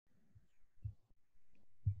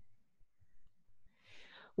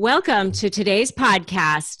Welcome to today's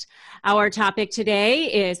podcast. Our topic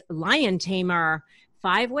today is Lyin Tamer,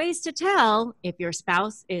 5 ways to tell if your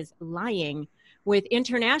spouse is lying, with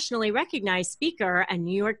internationally recognized speaker and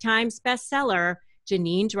New York Times bestseller,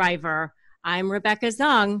 Janine Driver. I'm Rebecca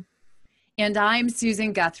Zung. And I'm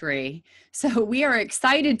Susan Guthrie. So we are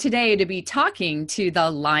excited today to be talking to the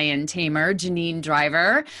Lyin Tamer, Janine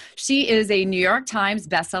Driver. She is a New York Times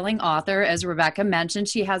bestselling author. As Rebecca mentioned,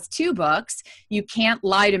 she has 2 books, You Can't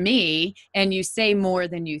Lie to Me and You Say More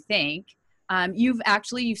Than You Think. You've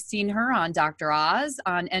seen her on Dr. Oz,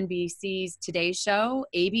 on NBC's Today Show,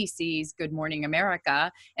 ABC's Good Morning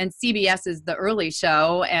America, and CBS's The Early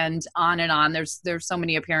Show, and on and on. There's so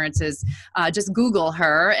many appearances. Just Google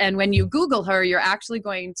her, and when you Google her, you're actually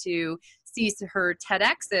going to see her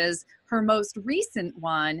TEDx's. Her most recent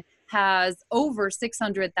one has over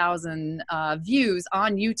 600,000 views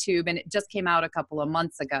on YouTube, and it just came out a couple of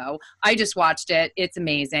months ago. I just watched it. It's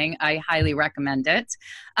amazing. I highly recommend it.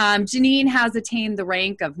 Janine has attained the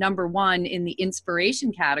rank of #1 in the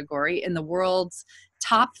inspiration category in the world's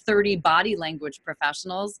top 30 body language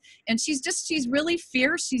professionals. And she's really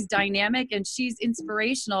fierce. She's dynamic and she's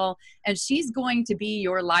inspirational. And she's going to be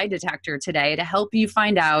your lie detector today to help you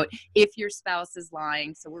find out if your spouse is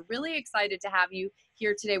lying. So we're really excited to have you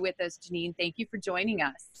here today with us, Janine. Thank you for joining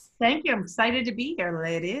us. Thank you. I'm excited to be here,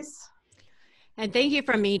 ladies. And thank you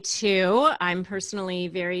from me too. I'm personally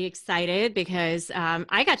very excited because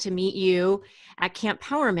I got to meet you at Camp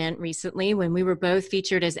Powerment recently when we were both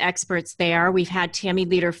featured as experts there. We've had Tammy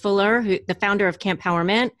Leader-Fuller, the founder of Camp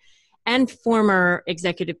Powerment and former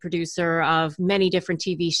executive producer of many different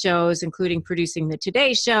TV shows, including producing the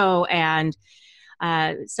Today Show and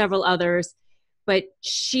several others. But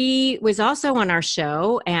she was also on our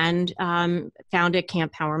show and founded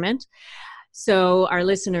Camp Powerment. So our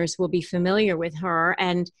listeners will be familiar with her.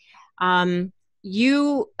 And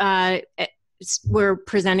you were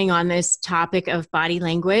presenting on this topic of body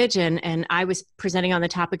language, and I was presenting on the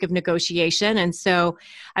topic of negotiation. And so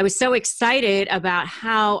I was so excited about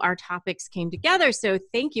how our topics came together. So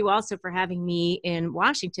thank you also for having me in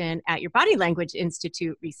Washington at your Body Language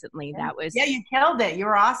Institute recently. Yeah, you killed it. You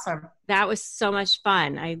were awesome. That was so much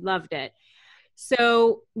fun. I loved it.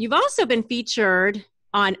 So you've also been featured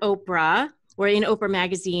on Oprah, or in Oprah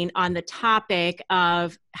magazine, on the topic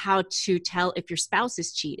of how to tell if your spouse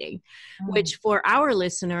is cheating, which for our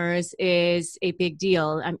listeners is a big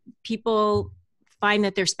deal. People find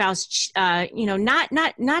that their spouse,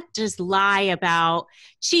 not just lie about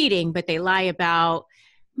cheating, but they lie about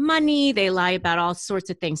money, they lie about all sorts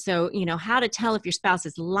of things. So, how to tell if your spouse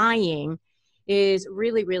is lying is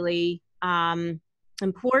really, really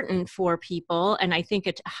important for people. And I think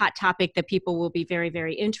it's a hot topic that people will be very,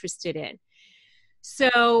 very interested in.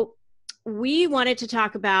 So we wanted to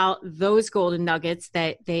talk about those golden nuggets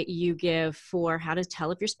that you give for how to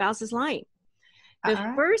tell if your spouse is lying.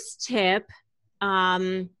 The first tip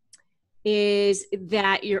is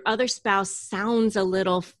that your other spouse sounds a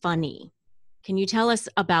little funny. Can you tell us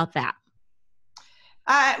about that?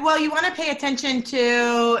 Well, you want to pay attention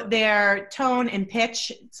to their tone and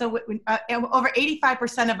pitch. So over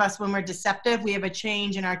 85% of us, when we're deceptive, we have a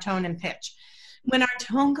change in our tone and pitch. When our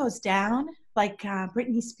tone goes down, like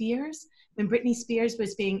Britney Spears, when Britney Spears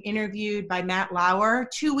was being interviewed by Matt Lauer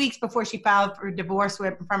 2 weeks before she filed for divorce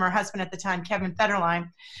from her husband at the time, Kevin Federline,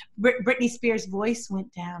 Britney Spears' voice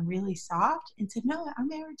went down really soft and said, "No, our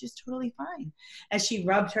marriage is totally fine." As she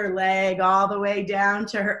rubbed her leg all the way down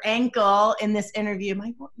to her ankle in this interview,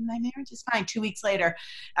 my marriage is fine. 2 weeks later,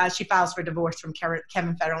 she files for divorce from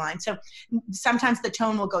Kevin Federline. So sometimes the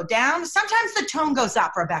tone will go down. Sometimes the tone goes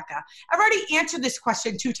up, Rebecca. I've already answered this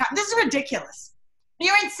question 2 times. This is ridiculous.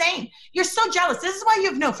 You're insane. You're so jealous. This is why you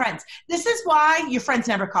have no friends. This is why your friends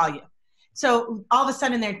never call you. So all of a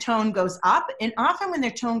sudden their tone goes up. And often when their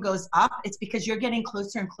tone goes up, it's because you're getting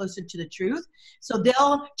closer and closer to the truth. So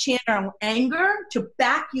they'll channel anger to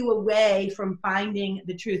back you away from finding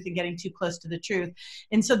the truth and getting too close to the truth.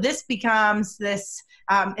 And so this becomes this,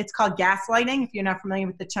 it's called gaslighting. If you're not familiar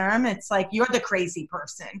with the term, it's like you're the crazy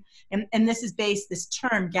person. And this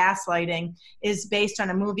term gaslighting is based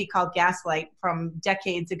on a movie called Gaslight from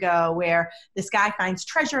decades ago, where this guy finds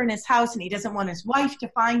treasure in his house and he doesn't want his wife to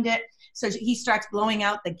find it. So he starts blowing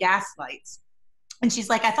out the gas lights. And she's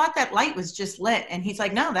like, "I thought that light was just lit." And he's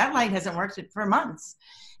like, "No, that light hasn't worked for months."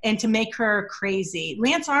 And to make her crazy.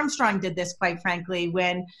 Lance Armstrong did this, quite frankly,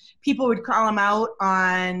 when people would call him out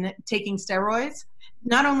on taking steroids.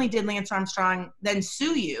 Not only did Lance Armstrong then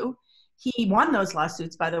sue you, he won those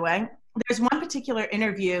lawsuits, by the way. There's one particular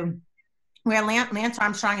interview where Lance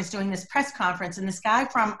Armstrong is doing this press conference, and this guy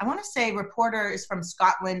from, I want to say reporter is from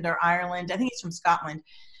Scotland or Ireland, I think he's from Scotland,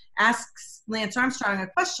 asks Lance Armstrong a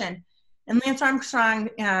question. And Lance Armstrong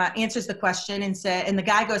answers the question and the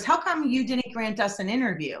guy goes, "How come you didn't grant us an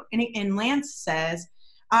interview?" And Lance says,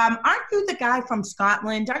 "Aren't you the guy from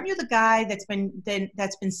Scotland? Aren't you the guy that's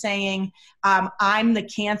been saying I'm the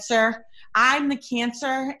cancer? I'm the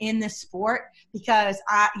cancer in this sport because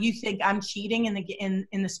you think I'm cheating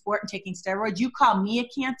in the sport and taking steroids. You call me a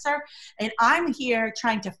cancer, and I'm here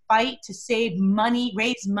trying to fight to save money,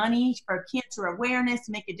 raise money for cancer awareness,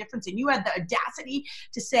 to make a difference. And you had the audacity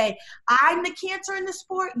to say I'm the cancer in the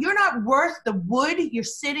sport. You're not worth the wood you're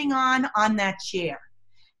sitting on that chair."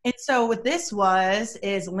 And so what this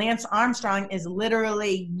is Lance Armstrong is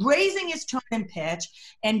literally raising his tone and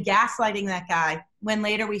pitch and gaslighting that guy, when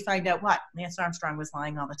later we find out what? Lance Armstrong was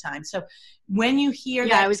lying all the time. So when you hear that.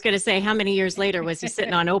 Yeah, I was going to say, how many years later was he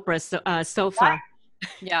sitting on Oprah's sofa? Right?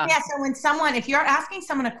 Yeah. Yeah. So if you're asking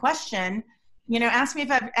someone a question, ask me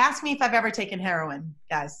if I've ever taken heroin,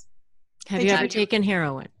 guys. Have you ever taken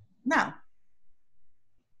heroin? No.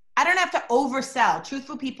 I don't have to oversell.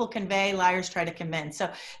 Truthful people convey, liars try to convince.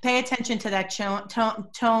 So pay attention to that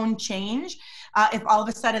tone change. If all of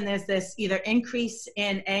a sudden there's this either increase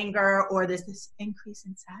in anger or there's this increase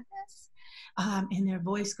in sadness, and their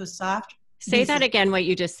voice goes soft. Say that again, what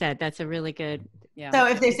you just said. That's a really good. Yeah. So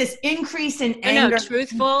if there's this increase in anger. No,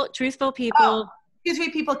 truthful people.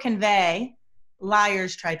 Truthful people convey,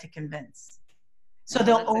 liars try to convince. So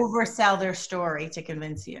they'll oversell their story to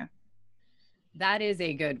convince you. That is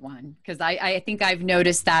a good one, because I think I've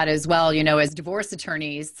noticed that as well. As divorce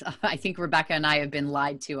attorneys, I think Rebecca and I have been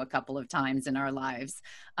lied to a couple of times in our lives,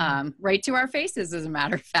 right to our faces, as a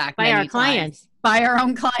matter of fact. By our clients. By our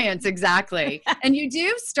own clients, exactly. And you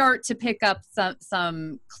do start to pick up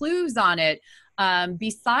some clues on it.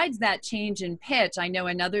 Besides that change in pitch, I know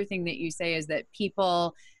another thing that you say is that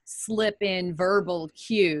people slip in verbal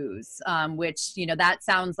cues, which, that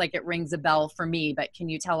sounds like it rings a bell for me, but can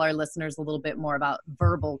you tell our listeners a little bit more about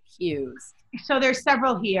verbal cues? So there's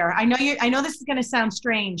several here. I know this is going to sound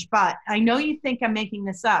strange, but I know you think I'm making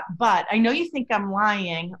this up, but I know you think I'm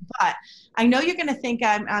lying, but I know you're going to think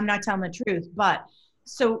I'm not telling the truth, but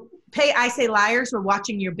so I say liars, we're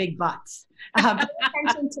watching your big butts. Pay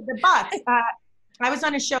attention to the butts. I was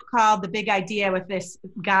on a show called The Big Idea with this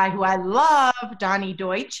guy who I love, Donnie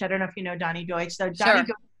Deutsch. I don't know if you know Donnie Deutsch. So Donnie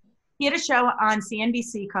Deutsch, he had a show on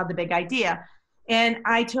CNBC called The Big Idea. And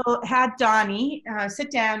I had Donnie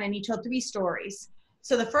sit down, and he told 3 stories.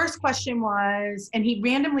 So the first question was, and he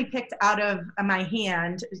randomly picked out of my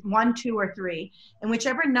hand 1, 2, or 3. And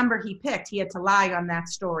whichever number he picked, he had to lie on that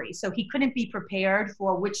story. So he couldn't be prepared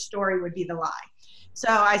for which story would be the lie. So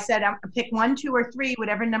I said, pick 1, 2, or 3,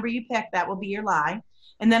 whatever number you pick, that will be your lie.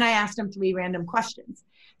 And then I asked him 3 random questions.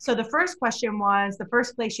 So the first question was the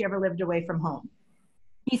first place you ever lived away from home.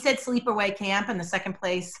 He said sleepaway camp, and the second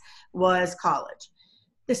place was college.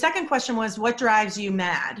 The second question was, what drives you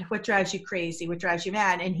mad? What drives you crazy? What drives you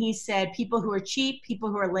mad? And he said, people who are cheap, people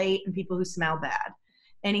who are late, and people who smell bad.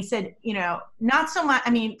 And he said, not so much,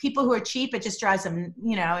 people who are cheap, it just drives him,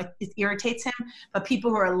 it irritates him. But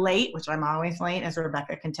people who are late, which I'm always late, as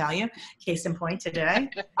Rebecca can tell you, case in point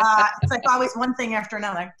today. It's like always one thing after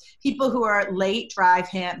another. People who are late drive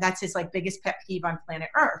him. That's his biggest pet peeve on planet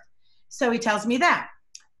Earth. So he tells me that.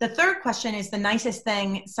 The third question is the nicest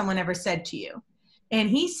thing someone ever said to you.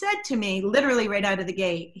 And he said to me, literally right out of the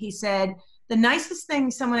gate, he said, the nicest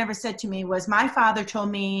thing someone ever said to me was, my father told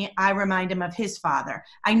me I remind him of his father.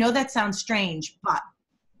 I know that sounds strange, but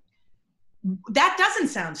that doesn't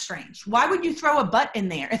sound strange. Why would you throw a but in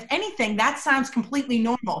there? If anything, that sounds completely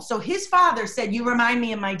normal. So his father said, you remind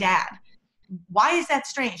me of my dad. Why is that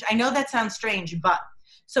strange? I know that sounds strange, but.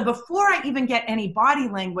 So before I even get any body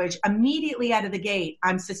language, immediately out of the gate,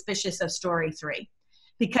 I'm suspicious of story 3.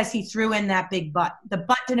 Because he threw in that big but. The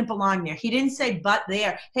but didn't belong there. He didn't say but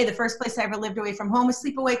there. Hey, the first place I ever lived away from home was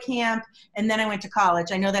sleepaway camp, and then I went to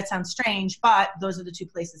college. I know that sounds strange, but those are the 2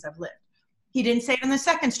 places I've lived. He didn't say it in the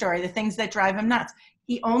second story, the things that drive him nuts.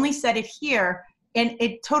 He only said it here, and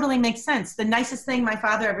it totally makes sense. The nicest thing my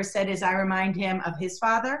father ever said is I remind him of his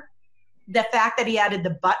father. The fact that he added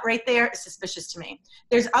the but right there is suspicious to me.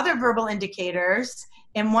 There's other verbal indicators,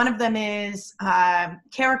 and one of them is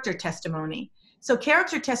character testimony. So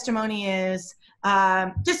character testimony is,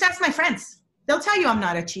 just ask my friends. They'll tell you I'm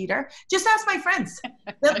not a cheater. Just ask my friends.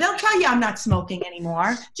 They'll tell you I'm not smoking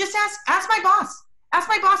anymore. Just ask my boss. Ask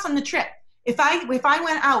my boss on the trip. If I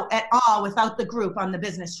went out at all without the group on the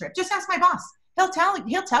business trip, just ask my boss. He'll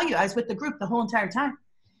tell you I was with the group the whole entire time.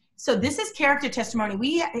 So this is character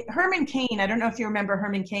testimony. Herman Cain, I don't know if you remember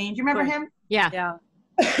Herman Cain. Do you remember him? Yeah. Yeah.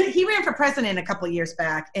 He ran for president a couple of years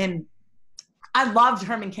back, and I loved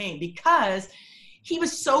Herman Cain because he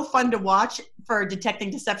was so fun to watch for a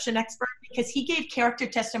detecting deception expert, because he gave character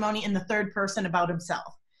testimony in the third person about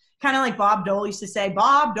himself. Kind of like Bob Dole used to say,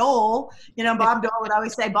 Bob Dole, Bob Dole would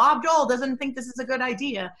always say, Bob Dole doesn't think this is a good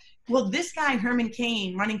idea. Well, this guy, Herman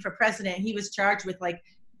Cain, running for president, he was charged with like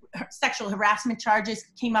sexual harassment charges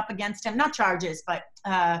came up against him. Not charges, but,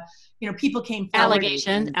 people came forward.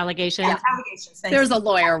 Allegations. Yeah, allegations. There's a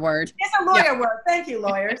lawyer word. There's a lawyer word. Thank you,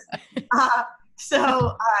 lawyers.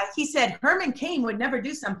 So he said Herman Cain would never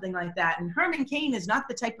do something like that. And Herman Cain is not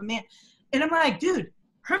the type of man. And I'm like, dude,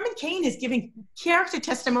 Herman Cain is giving character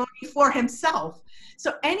testimony for himself.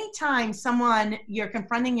 So anytime you're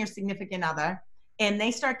confronting your significant other and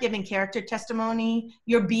they start giving character testimony,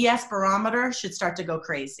 your BS barometer should start to go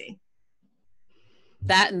crazy.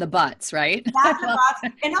 That and the butts, right? That and the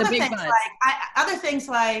butts. And other things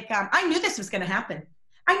like, I knew this was going to happen.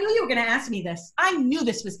 I knew you were going to ask me this. I knew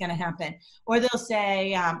this was going to happen. Or they'll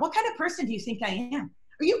say, what kind of person do you think I am?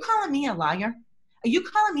 Are you calling me a liar? Are you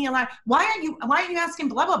calling me a liar? Why are you asking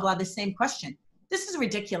blah, blah, blah, the same question? This is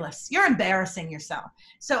ridiculous. You're embarrassing yourself.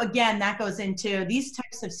 So again, that goes into, these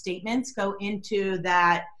types of statements go into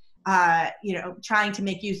that, trying to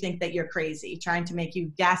make you think that you're crazy, trying to make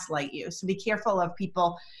you gaslight you. So be careful of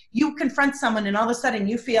people. You confront someone and all of a sudden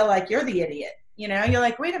you feel like you're the idiot. You're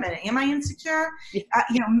like, wait a minute, am I insecure?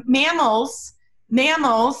 Mammals,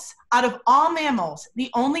 out of all mammals, the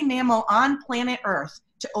only mammal on planet Earth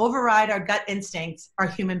to override our gut instincts are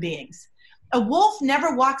human beings. A wolf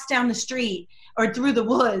never walks down the street or through the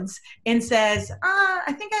woods and says,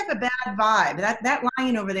 I think I have a bad vibe. That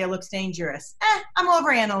lion over there looks dangerous. I'm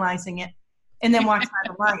overanalyzing it. And then walks by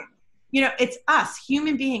the lion. It's us,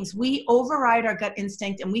 human beings. We override our gut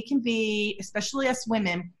instinct, and we can be, especially us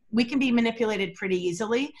women, we can be manipulated pretty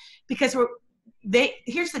easily because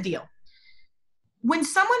here's the deal. When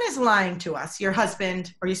someone is lying to us, your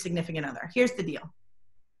husband or your significant other, here's the deal.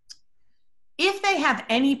 If they have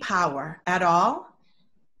any power at all,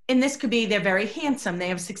 and this could be they're very handsome, they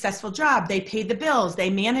have a successful job, they pay the bills, they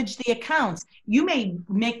manage the accounts. You may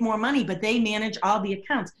make more money, but they manage all the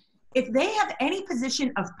accounts. If they have any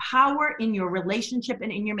position of power in your relationship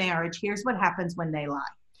and in your marriage, here's what happens when they lie.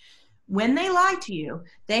 When they lie to you,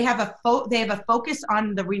 they have a focus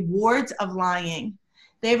on the rewards of lying.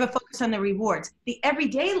 They have a focus on the rewards. The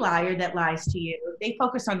everyday liar that lies to you, they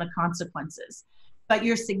focus on the consequences. But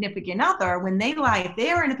your significant other, when they lie, if they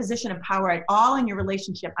are in a position of power at all in your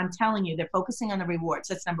relationship, I'm telling you, they're focusing on the rewards.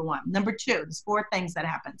 That's number one. Number two, there's 4 things that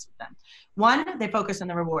happens with them. 1, they focus on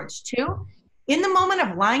the rewards. 2, in the moment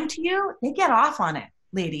of lying to you, they get off on it,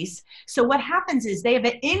 ladies. So what happens is they have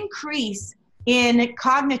an increase in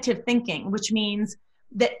cognitive thinking, which means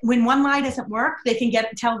that when one lie doesn't work, they can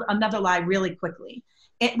tell another lie really quickly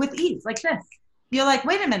with ease, like this. You're like,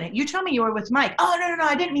 wait a minute, you told me you were with Mike. Oh, no,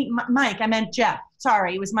 I didn't mean Mike. I meant Jeff.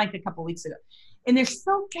 Sorry, it was Mike a couple weeks ago. And they're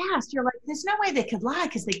so fast. You're like, there's no way they could lie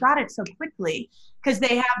because they got it so quickly, because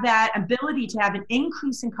they have that ability to have an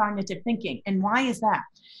increase in cognitive thinking. And why is that?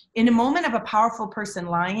 In a moment of a powerful person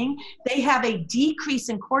lying, they have a decrease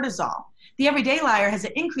in cortisol. The everyday liar has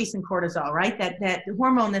an increase in cortisol, right? That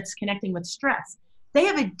hormone that's connecting with stress. They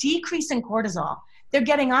have a decrease in cortisol. They're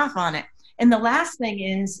getting off on it. And the last thing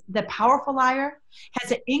is the powerful liar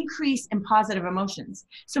has an increase in positive emotions.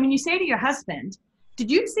 So when you say to your husband, did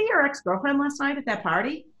you see your ex-girlfriend last night at that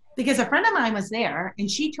party? Because a friend of mine was there and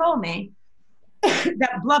she told me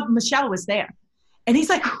that Michelle was there. And he's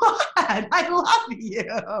like, what? I love you.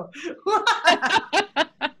 What?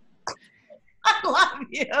 I love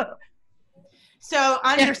you. So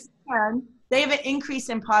understand, they have an increase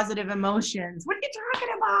in positive emotions. What are you talking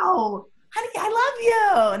about? Honey, I love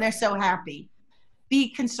you. And they're so happy.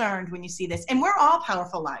 Be concerned when you see this. And we're all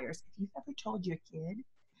powerful liars. If you've ever told your kid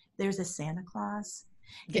there's a Santa Claus,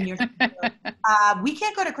 and you're we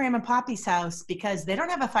can't go to Grandma and Poppy's house because they don't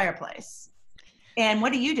have a fireplace. And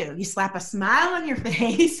what do? You slap a smile on your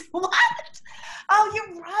face. What? Oh,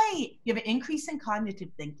 you're right. You have an increase in cognitive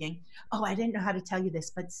thinking. Oh, I didn't know how to tell you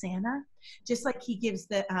this, but Santa, just like he gives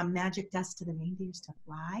the magic dust to the reindeers to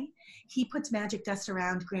fly, he puts magic dust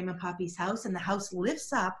around Grandma and Poppy's house, and the house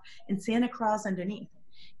lifts up, and Santa crawls underneath.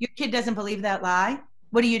 Your kid doesn't believe that lie.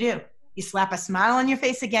 What do? You slap a smile on your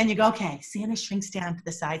face again. You go, okay, Santa shrinks down to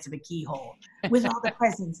the size of a keyhole with all the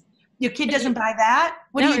presents. Your kid doesn't buy that?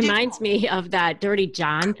 What do you do? Reminds me of that Dirty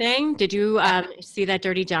John thing. Did you see that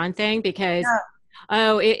Dirty John thing? Because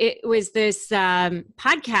Oh, it was this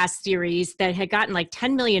podcast series that had gotten like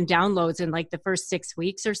 10 million downloads in like the first 6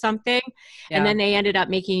 weeks or something. And Yeah. then they ended up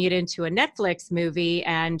making it into a Netflix movie.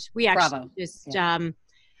 And we actually Bravo. just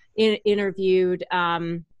interviewed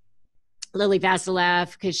Lily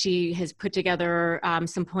Vasilev, because she has put together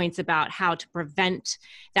some points about how to prevent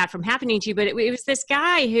that from happening to you. But it was this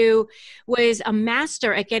guy who was a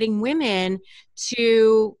master at getting women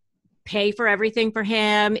to pay for everything for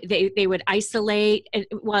him. They would isolate.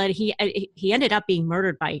 Well, he ended up being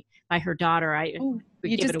murdered by her daughter. I Ooh,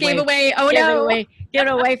 would you give just it away. gave away. Oh no! Give it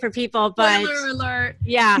away for people. But Spoiler alert.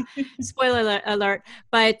 yeah, spoiler alert.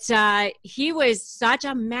 But he was such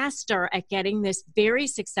a master at getting this very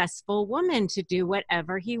successful woman to do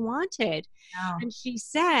whatever he wanted. Wow. And she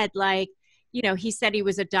said, like, you know, he said he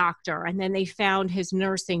was a doctor, and then they found his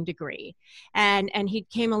nursing degree, and he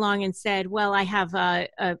came along and said, well, I have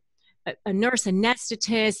a nurse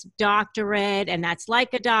anesthetist doctorate, and that's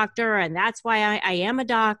like a doctor, and that's why I am a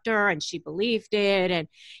doctor. And she believed it. And,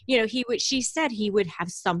 you know, she said he would have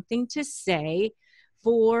something to say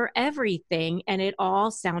for everything, and it all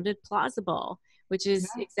sounded plausible, which is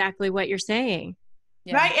exactly what you're saying.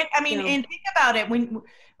 Yeah. Right. And, I mean, and think about it when,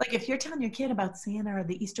 like, if you're telling your kid about Santa or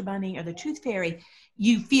the Easter Bunny or the Tooth Fairy,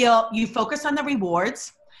 you focus on the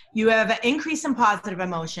rewards. You have an increase in positive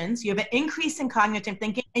emotions. You have an increase in cognitive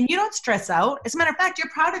thinking, and you don't stress out. As a matter of fact, you're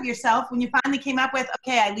proud of yourself when you finally came up with,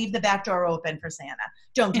 okay, I leave the back door open for Santa.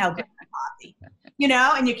 Don't tell Grandma Poppy. You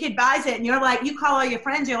know, and your kid buys it, and you're like, you call all your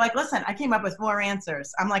friends, you're like, listen, I came up with 4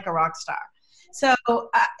 answers. I'm like a rock star. So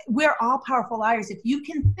we're all powerful liars. If you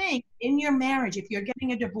can think in your marriage, if you're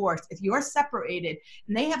getting a divorce, if you're separated,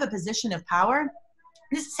 and they have a position of power,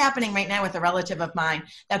 this is happening right now with a relative of mine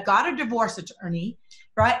that got a divorce attorney,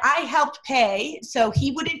 right? I helped pay, so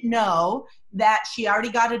he wouldn't know that she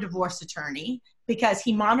already got a divorce attorney because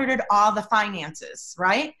he monitored all the finances,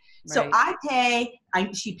 right? So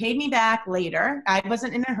she paid me back later. I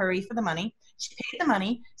wasn't in a hurry for the money. She paid the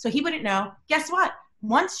money, so he wouldn't know. Guess what?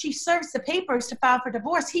 Once she serves the papers to file for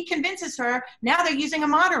divorce, he convinces her, now they're using a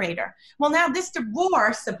moderator. Well, now this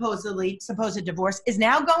divorce, supposed divorce, is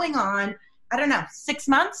now going on, I don't know, 6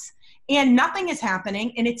 months, and nothing is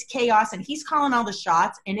happening, and it's chaos, and he's calling all the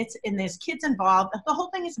shots, and there's kids involved. The whole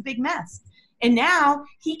thing is a big mess. And now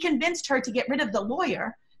he convinced her to get rid of the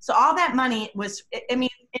lawyer. So all that money was, I mean,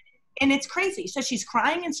 and it's crazy. So she's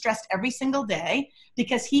crying and stressed every single day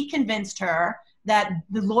because he convinced her that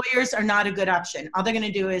the lawyers are not a good option. All they're going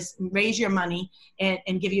to do is raise your money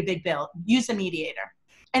and give you a big bill. Use a mediator.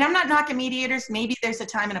 And I'm not knocking mediators. Maybe there's a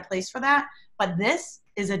time and a place for that. But this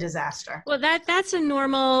is a disaster. Well, that's a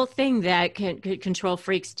normal thing that control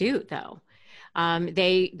freaks do, though.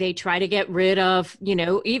 They try to get rid of, you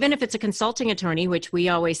know, even if it's a consulting attorney, which we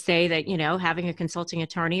always say that, you know, having a consulting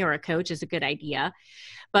attorney or a coach is a good idea.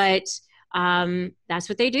 But that's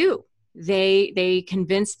what they do. They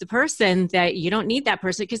convince the person that you don't need that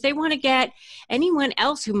person because they want to get anyone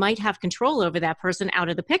else who might have control over that person out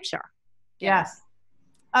of the picture. Yes.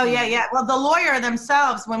 Oh, yeah. Well, the lawyer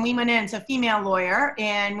themselves, when we went in, it's a female lawyer,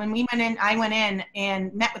 and when we went in, I went in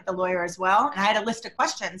and met with the lawyer as well, and I had a list of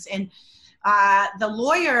questions, and the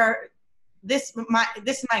lawyer, this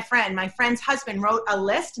is my friend. My friend's husband wrote a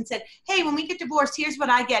list and said, hey, when we get divorced, here's what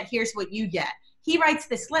I get, here's what you get. He writes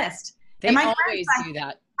this list. They always do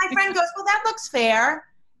that. My friend goes, well, that looks fair,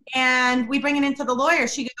 and we bring it into the lawyer.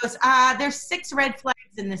 She goes, there's 6 red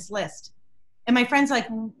flags in this list. And my friend's like,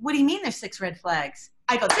 what do you mean there's 6 red flags?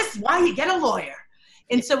 I go, this is why you get a lawyer.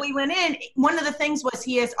 And so we went in. One of the things was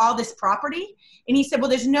he has all this property. And he said, well,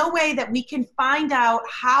 there's no way that we can find out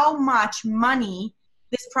how much money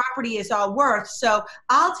this property is all worth. So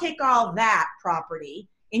I'll take all that property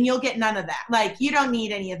and you'll get none of that. Like, you don't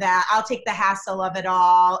need any of that. I'll take the hassle of it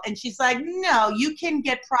all. And she's like, no, you can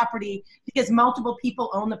get property because multiple people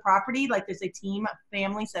own the property. Like, there's a team of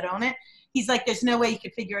families that own it. He's like, there's no way you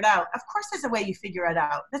could figure it out. Of course there's a way you figure it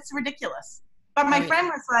out. That's ridiculous. But my friend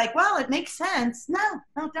was like, well, it makes sense. No,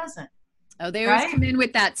 it doesn't. Oh, they always come in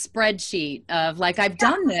with that spreadsheet of like, I've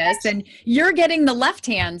done this and you're getting the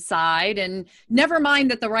left-hand side, and never mind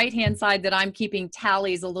that the right-hand side that I'm keeping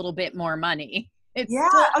tallies a little bit more money. It's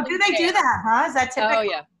Oh, do they do that, huh? Is that typical? Oh,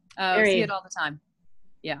 yeah. I see it all the time.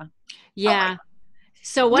 Yeah. Yeah.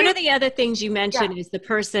 So one of the other things you mentioned is the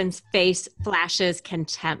person's face flashes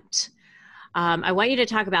contempt. I want you to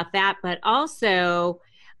talk about that, but also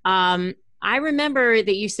I remember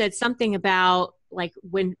that you said something about like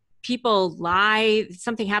when people lie,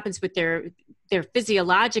 something happens with their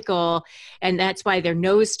physiological, and that's why their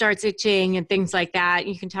nose starts itching and things like that.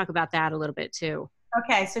 You can talk about that a little bit too.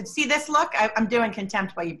 Okay, so see this look? I'm doing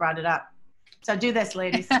contempt while you brought it up. So do this,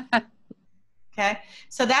 ladies. Okay.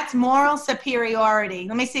 So that's moral superiority.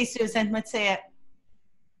 Let me see, Susan. Let's say it.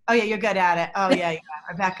 Oh yeah, you're good at it. Oh yeah,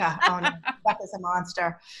 Rebecca. Oh no, Rebecca's a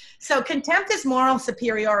monster. So contempt is moral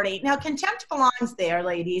superiority. Now contempt belongs there,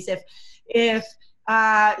 ladies. If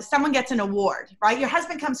someone gets an award, right? Your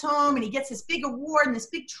husband comes home and he gets this big award and this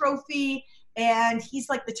big trophy, and he's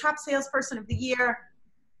like the top salesperson of the year.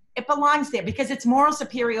 It belongs there because it's moral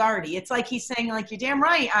superiority. It's like he's saying, like, you're damn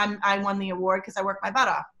right, I won the award because I worked my butt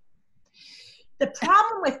off. The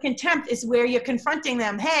problem with contempt is where you're confronting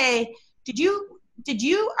them. Hey,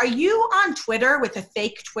 are you on Twitter with a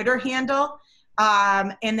fake Twitter handle?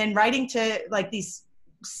 And then writing to like these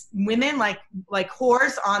women, like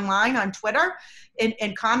whores online on Twitter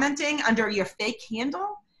and commenting under your fake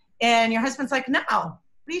handle? And your husband's like, no, what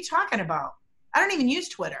are you talking about? I don't even use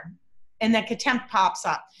Twitter. And then contempt pops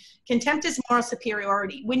up. Contempt is moral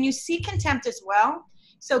superiority. When you see contempt as well,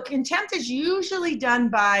 so contempt is usually done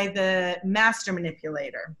by the master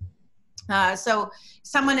manipulator. So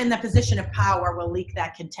someone in the position of power will leak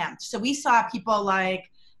that contempt. So we saw people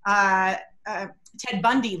like Ted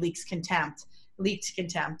Bundy leaked contempt.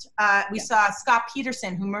 We saw Scott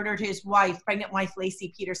Peterson, who murdered his wife, pregnant wife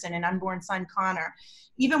Lacey Peterson, and unborn son Connor.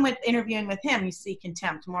 Even with interviewing with him, you see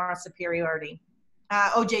contempt, moral superiority.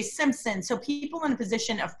 O.J. Simpson. So people in a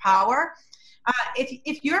position of power.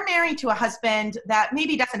 If you're married to a husband that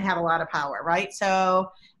maybe doesn't have a lot of power, right? So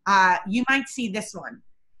you might see this one.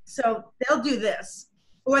 So they'll do this,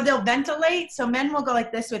 or they'll ventilate. So men will go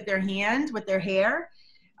like this with their hand, with their hair.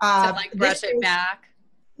 So like brush it back.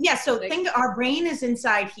 Yeah. So think our brain is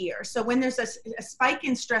inside here. So when there's a spike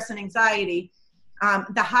in stress and anxiety,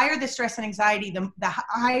 the higher the stress and anxiety, the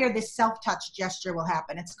higher this self-touch gesture will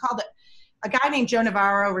happen. It's called a guy named Joe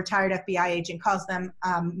Navarro, retired FBI agent, calls them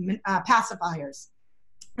pacifiers.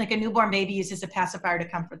 Like a newborn baby uses a pacifier to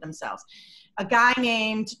comfort themselves. A guy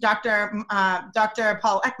named Dr.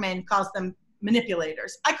 Paul Ekman calls them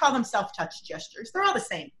manipulators. I call them self-touch gestures. They're all the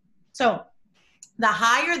same. So the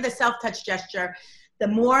higher the self-touch gesture, the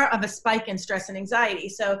more of a spike in stress and anxiety.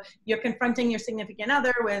 So you're confronting your significant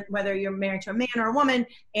other, with whether you're married to a man or a woman,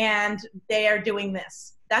 and they are doing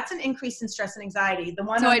this. That's an increase in stress and anxiety. The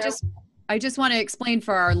one. So I just want to explain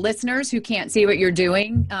for our listeners who can't see what you're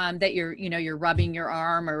doing, that you're rubbing your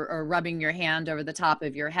arm or rubbing your hand over the top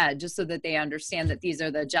of your head, just so that they understand that these are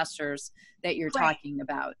the gestures that you're talking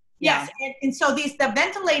about. Yes, and so the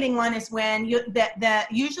ventilating one is when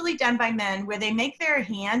usually done by men, where they make their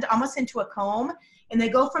hand almost into a comb, and they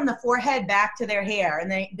go from the forehead back to their hair, and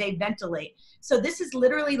they ventilate. So this is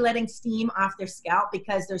literally letting steam off their scalp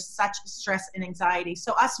because there's such stress and anxiety.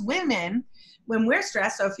 So us women, when we're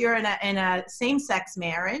stressed, so if you're in a same-sex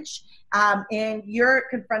marriage and you're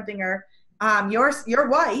confronting her, your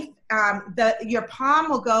wife, your palm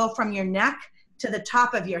will go from your neck to the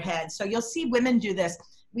top of your head. So you'll see women do this.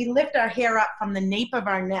 We lift our hair up from the nape of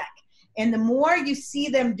our neck. And the more you see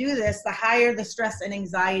them do this, the higher the stress and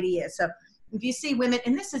anxiety is. So if you see women,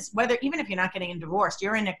 and this is even if you're not getting divorced,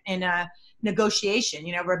 you're in a negotiation.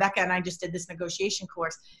 You know, Rebecca and I just did this negotiation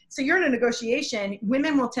course. So you're in a negotiation,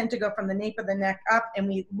 women will tend to go from the nape of the neck up, and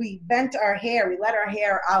we bent our hair, we let our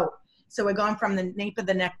hair out. So we're going from the nape of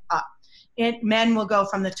the neck up. And men will go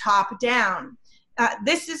from the top down.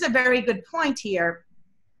 This is a very good point here.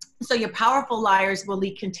 So your powerful liars will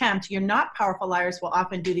leak contempt. Your not powerful liars will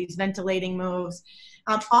often do these ventilating moves.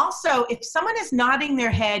 Also, if someone is nodding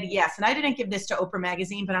their head yes, and I didn't give this to Oprah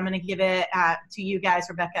Magazine, but I'm going to give it to you guys,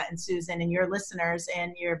 Rebecca and Susan, and your listeners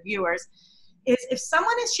and your viewers, is if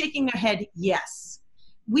someone is shaking their head yes,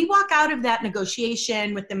 we walk out of that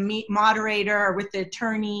negotiation with the moderator or with the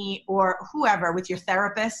attorney or whoever, with your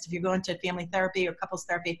therapist, if you're going to family therapy or couples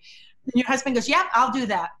therapy, and your husband goes, yeah, I'll do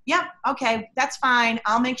that. Yeah, okay, that's fine.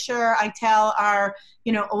 I'll make sure I tell our,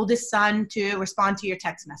 oldest son to respond to your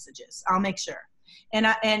text messages. I'll make sure.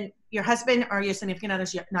 And your husband or your significant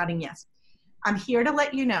other's nodding yes. I'm here to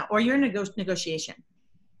let you know, or you're in a negotiation.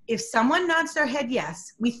 If someone nods their head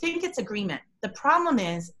yes, we think it's agreement. The problem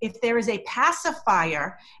is if there is a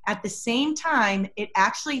pacifier at the same time, it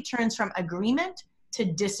actually turns from agreement to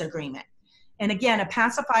disagreement. And again, a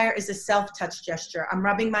pacifier is a self-touch gesture. I'm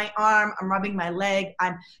rubbing my arm, I'm rubbing my leg,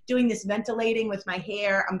 I'm doing this ventilating with my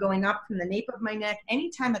hair, I'm going up from the nape of my neck.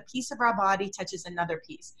 Anytime a piece of our body touches another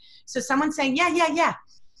piece. So someone's saying, yeah,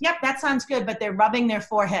 yep, that sounds good, but they're rubbing their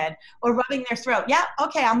forehead or rubbing their throat. Yeah,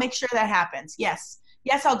 okay, I'll make sure that happens. Yes,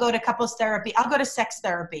 I'll go to couples therapy. I'll go to sex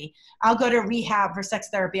therapy. I'll go to rehab for sex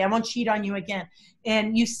therapy. I won't cheat on you again.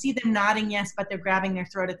 And you see them nodding yes, but they're grabbing their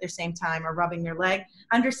throat at the same time or rubbing their leg.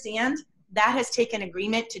 Understand? That has taken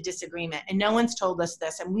agreement to disagreement, and no one's told us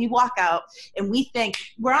this. And we walk out and we think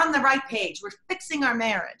we're on the right page. We're fixing our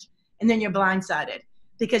marriage. and then you're blindsided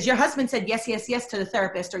because your husband said yes, yes, yes to the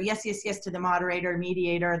therapist, or yes, yes, yes to the moderator,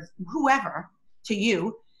 mediator, whoever, to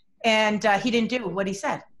you, and he didn't do what he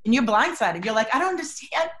said. And you're blindsided. You're like, I don't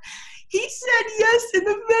understand. He said yes in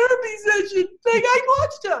the therapy session. Like, I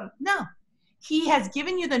watched him. No. He has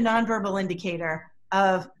given you the nonverbal indicator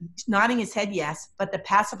of nodding his head yes, but the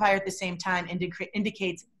pacifier at the same time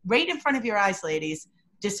indicates right in front of your eyes, ladies,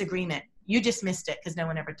 disagreement. You just missed it because no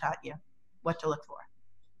one ever taught you what to look for.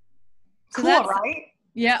 So cool, right?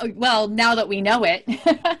 Yeah. Well, now that we know it,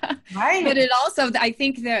 right. But it also, I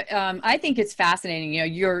think that, I think it's fascinating. You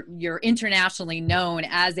know, you're internationally known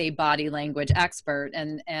as a body language expert,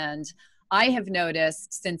 and I have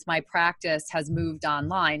noticed since my practice has moved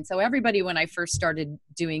online. So everybody, when I first started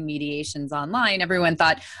doing mediations online, everyone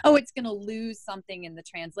thought, oh, it's going to lose something in the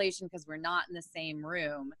translation because we're not in the same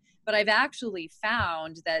room. But I've actually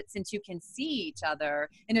found that since you can see each other,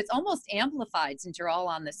 and it's almost amplified since you're all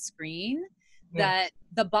on the screen, that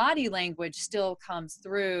the body language still comes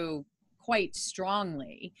through quite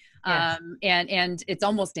strongly. Yes. And it's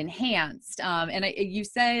almost enhanced. You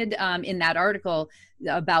said in that article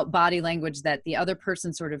about body language that the other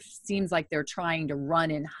person sort of seems like they're trying to run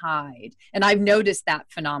and hide. And I've noticed that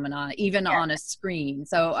phenomena even on a screen.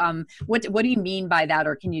 So what do you mean by that,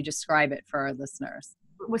 or can you describe it for our listeners?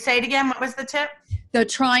 We'll say it again. What was the tip? The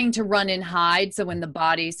trying to run and hide. So when the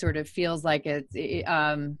body sort of feels like it's, you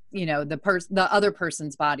know, the other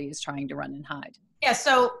person's body is trying to run and hide. Yeah.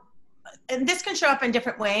 So, and this can show up in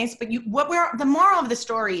different ways, but the moral of the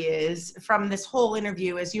story is from this whole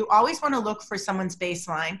interview is you always want to look for someone's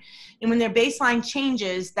baseline. And when their baseline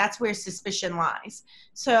changes, that's where suspicion lies.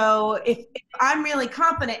 So if I'm really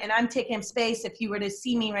confident and I'm taking up space, if you were to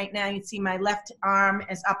see me right now, you'd see my left arm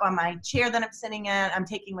is up on my chair that I'm sitting at. I'm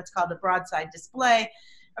taking what's called a broadside display.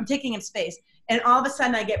 I'm taking up space. And all of a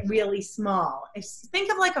sudden I get really small.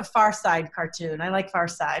 Think of like a Far Side cartoon. I like Far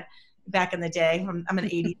Side. Back in the day, I'm an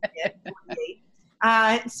 80s kid.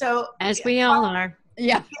 So as we all are.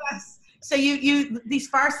 Yeah. Yes. So these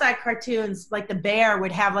Far Side cartoons, like the bear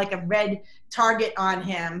would have like a red target on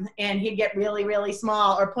him and he'd get really, really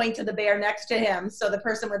small, or point to the bear next to him so the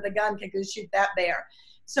person with the gun can go shoot that bear.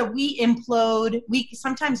 So we implode. We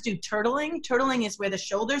sometimes do turtling. Turtling is where the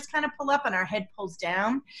shoulders kind of pull up and our head pulls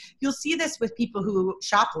down. You'll see this with people who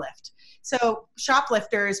shoplift. So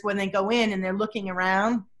shoplifters, when they go in and they're looking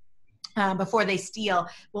around, before they steal,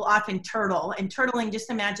 will often turtle. And turtling, just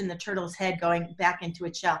imagine the turtle's head going back into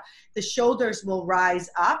its shell. The shoulders will rise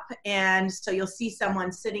up, and so you'll see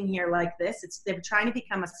someone sitting here like this. They're trying to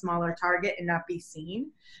become a smaller target and not be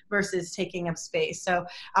seen versus taking up space. So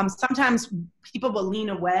sometimes people will lean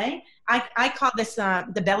away. I call this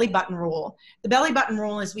the belly button rule. The belly button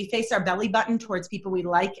rule is we face our belly button towards people we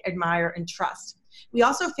like, admire, and trust. We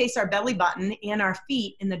also face our belly button and our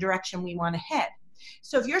feet in the direction we want to head.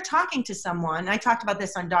 So if you're talking to someone, I talked about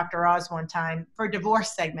this on Dr. Oz one time for a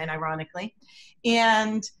divorce segment, ironically,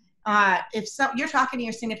 and you're talking to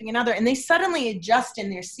your significant other and they suddenly adjust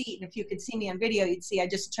in their seat, and if you could see me on video, you'd see I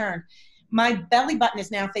just turned. My belly button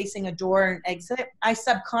is now facing a door and exit. I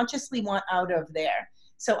subconsciously want out of there.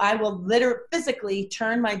 So I will literally physically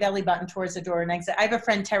turn my belly button towards the door and exit. I have a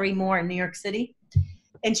friend, Terry Moore, in New York City,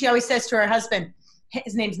 and she always says to her husband,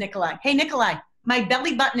 his name's Nikolai, "Hey, Nikolai, my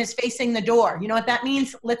belly button is facing the door. You know what that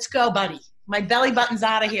means? Let's go, buddy. My belly button's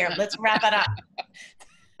out of here. Let's wrap it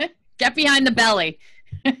up." Get behind the belly.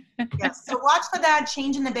 Yes. So watch for that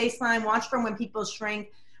change in the baseline. Watch for when people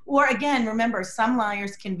shrink. Or again, remember, some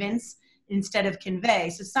liars convince instead of convey.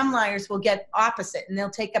 So some liars will get opposite and they'll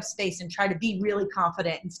take up space and try to be really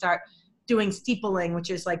confident and start doing steepling, which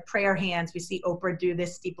is like prayer hands. We see Oprah do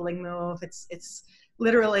this steepling move. It's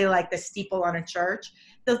literally like the steeple on a church.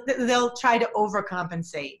 They'll try to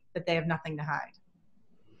overcompensate, but they have nothing to hide.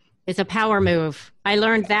 It's a power move. I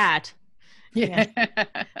learned that. Yeah.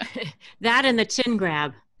 That and the chin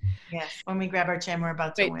grab. Yes. When we grab our chin, we're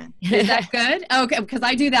about to win. Is that good? Okay, because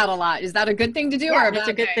I do that a lot. Is that a good thing to do? Yeah, or it's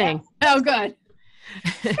a good thing. Oh, good.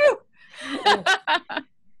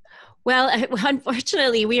 Well,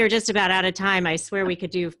 unfortunately, we are just about out of time. I swear we could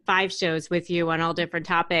do 5 shows with you on all different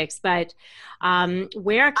topics, but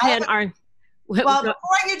where can our... Well,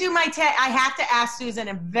 before you do my I have to ask Susan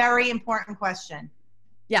a very important question.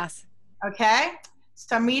 Yes. Okay?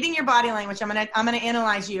 So I'm reading your body language. I'm gonna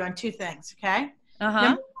analyze you on 2 things, okay? Uh-huh.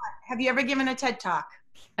 Number 1, have you ever given a TED Talk?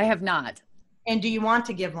 I have not. And do you want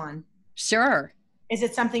to give one? Sure. Is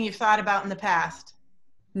it something you've thought about in the past?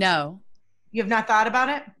 No. You have not thought about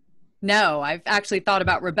it? No, I've actually thought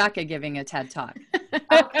about Rebecca giving a TED Talk.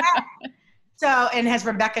 Okay. So, and has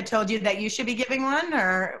Rebecca told you that you should be giving one,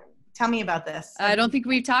 or tell me about this? I don't think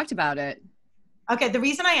we've talked about it. Okay, the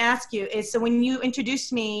reason I ask you is so when you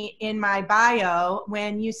introduced me in my bio,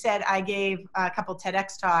 when you said I gave a couple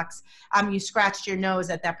TEDx talks, you scratched your nose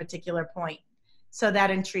at that particular point. So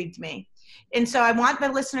that intrigued me. And so I want the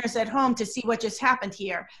listeners at home to see what just happened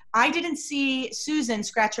here. I didn't see Susan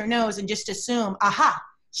scratch her nose and just assume, aha,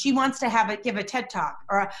 she wants to give a TED talk,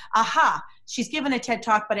 or aha, she's given a TED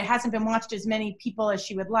talk, but it hasn't been watched as many people as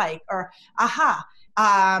she would like, or aha,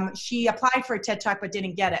 she applied for a TED talk but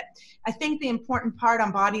didn't get it. I think the important part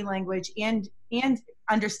on body language and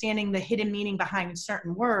understanding the hidden meaning behind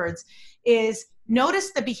certain words is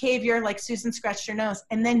notice the behavior, like Susan scratched her nose,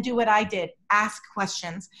 and then do what I did, ask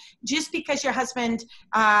questions. Just because your husband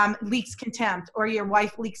leaks contempt or your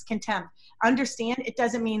wife leaks contempt, understand it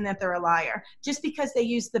doesn't mean that they're a liar. Just because they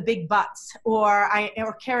use the big buts or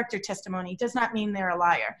character testimony does not mean they're a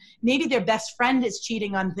liar. Maybe their best friend is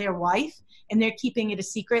cheating on their wife and they're keeping it a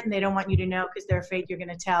secret and they don't want you to know because they're afraid you're going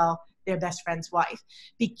to tell their best friend's wife.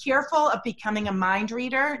 Be careful of becoming a mind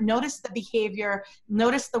reader. Notice the behavior,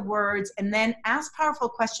 notice the words, and then ask powerful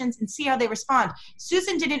questions and see how they respond.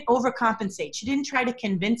 Susan didn't overcompensate. She didn't try to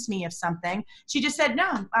convince me of something. She just said,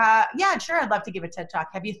 no, yeah, sure, I'd love to give a TED Talk.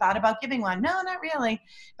 Have you thought about giving one? No, not really.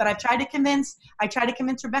 But I tried to convince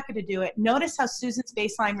Rebecca to do it. Notice how Susan's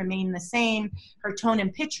baseline remained the same. Her tone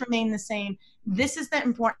and pitch remained the same. This is the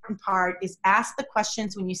important part, is ask the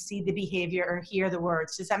questions when you see the behavior or hear the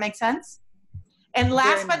words. Does that make sense? And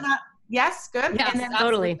last but not, yes, good. Yes, and then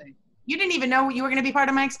totally. You didn't even know you were going to be part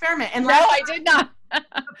of my experiment. And no, I did not.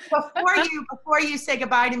 before you say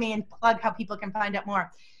goodbye to me and plug how people can find out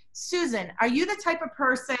more, Susan, are you the type of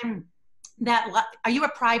person are you a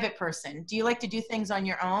private person? Do you like to do things on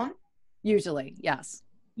your own? Usually, yes.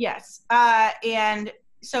 Yes. And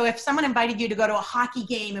so if someone invited you to go to a hockey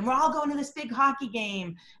game and we're all going to this big hockey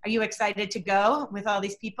game, are you excited to go with all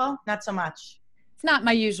these people? Not so much. It's not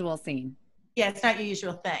my usual scene. Yeah, it's not your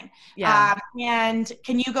usual thing. Yeah. And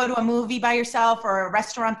can you go to a movie by yourself or a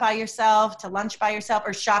restaurant by yourself, to lunch by yourself,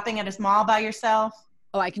 or shopping at a mall by yourself?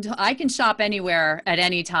 Oh, I can shop anywhere at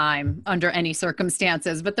any time under any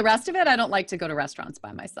circumstances, but the rest of it, I don't like to go to restaurants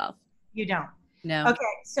by myself. You don't? No. Okay,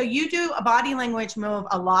 so you do a body language move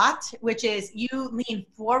a lot, which is you lean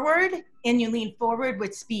forward and you lean forward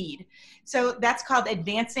with speed. So that's called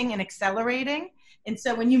advancing and accelerating. And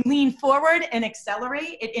so when you lean forward and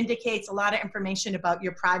accelerate, it indicates a lot of information about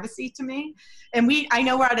your privacy to me. And I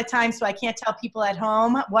know we're out of time, so I can't tell people at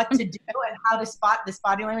home what to do and how to spot this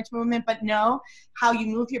body language movement, but know how you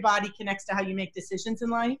move your body connects to how you make decisions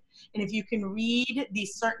in life. And if you can read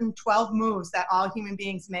these certain 12 moves that all human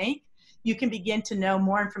beings make, you can begin to know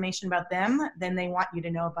more information about them than they want you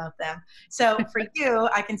to know about them. So for you,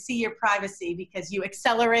 I can see your privacy because you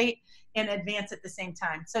accelerate and advance at the same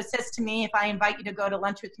time. So it says to me, if I invite you to go to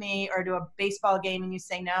lunch with me or to a baseball game and you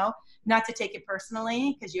say no, not to take it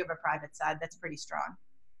personally because you have a private side. That's pretty strong.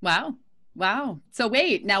 Wow. Wow. So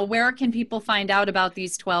wait, now where can people find out about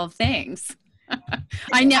these 12 things?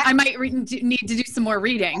 I might need to do some more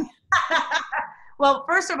reading. Well,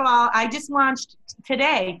 first of all, I just launched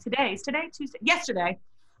Tuesday, yesterday,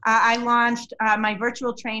 I launched my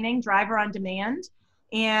virtual training, Driver on Demand,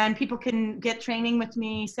 and people can get training with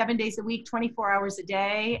me 7 days a week, 24 hours a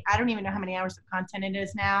day. I don't even know how many hours of content it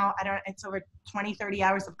is now. It's over 20, 30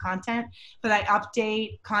 hours of content, but I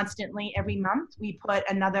update constantly every month. We put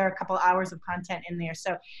another couple hours of content in there.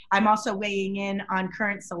 So I'm also weighing in on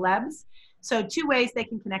current celebs. So 2 ways they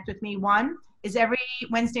can connect with me. One is every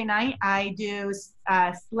Wednesday night, I do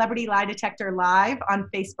Celebrity Lie Detector Live on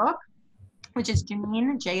Facebook, which is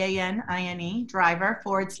Janine, Janine Driver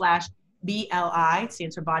 /BLI, it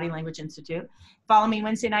stands for Body Language Institute. Follow me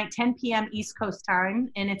Wednesday night, 10 p.m. East Coast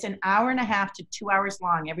time, and it's an hour and a half to 2 hours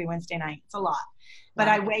long every Wednesday night. It's a lot. But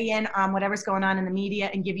I weigh in on whatever's going on in the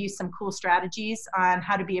media and give you some cool strategies on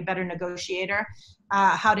how to be a better negotiator,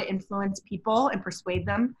 how to influence people and persuade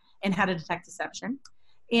them, and how to detect deception.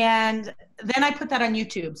 And then I put that on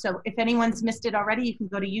YouTube. So if anyone's missed it already, you can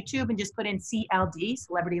go to YouTube and just put in CLD,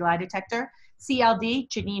 Celebrity Lie Detector, CLD,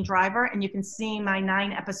 Janine Driver, and you can see my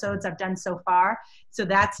 9 episodes I've done so far. So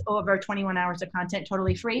that's over 21 hours of content,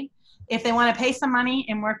 totally free. If they want to pay some money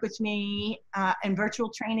and work with me in virtual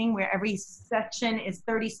training, where every section is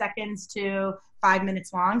 30 seconds to 5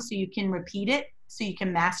 minutes long, so you can repeat it, so you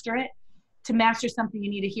can master it. To master something, you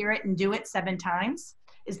need to hear it and do it 7 times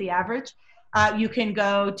is the average. You can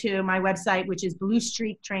go to my website, which is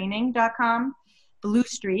bluestreaktraining.com,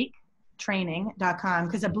 bluestreaktraining.com,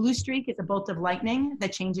 because a blue streak is a bolt of lightning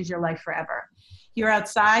that changes your life forever. You're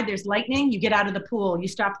outside, there's lightning, you get out of the pool, you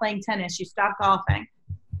stop playing tennis, you stop golfing.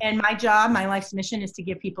 And my job, my life's mission is to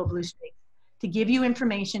give people blue streaks. to give you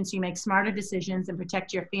information so you make smarter decisions and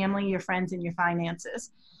protect your family, your friends, and your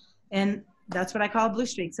finances. And that's what I call Blue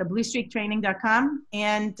Streak. So bluestreaktraining.com.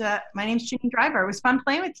 And my name's Janine Driver. It was fun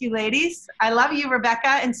playing with you ladies. I love you, Rebecca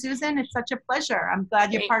and Susan. It's such a pleasure. I'm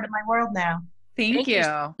glad you're part of my world now. Thank you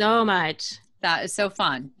so much. That is so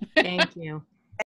fun. Thank you.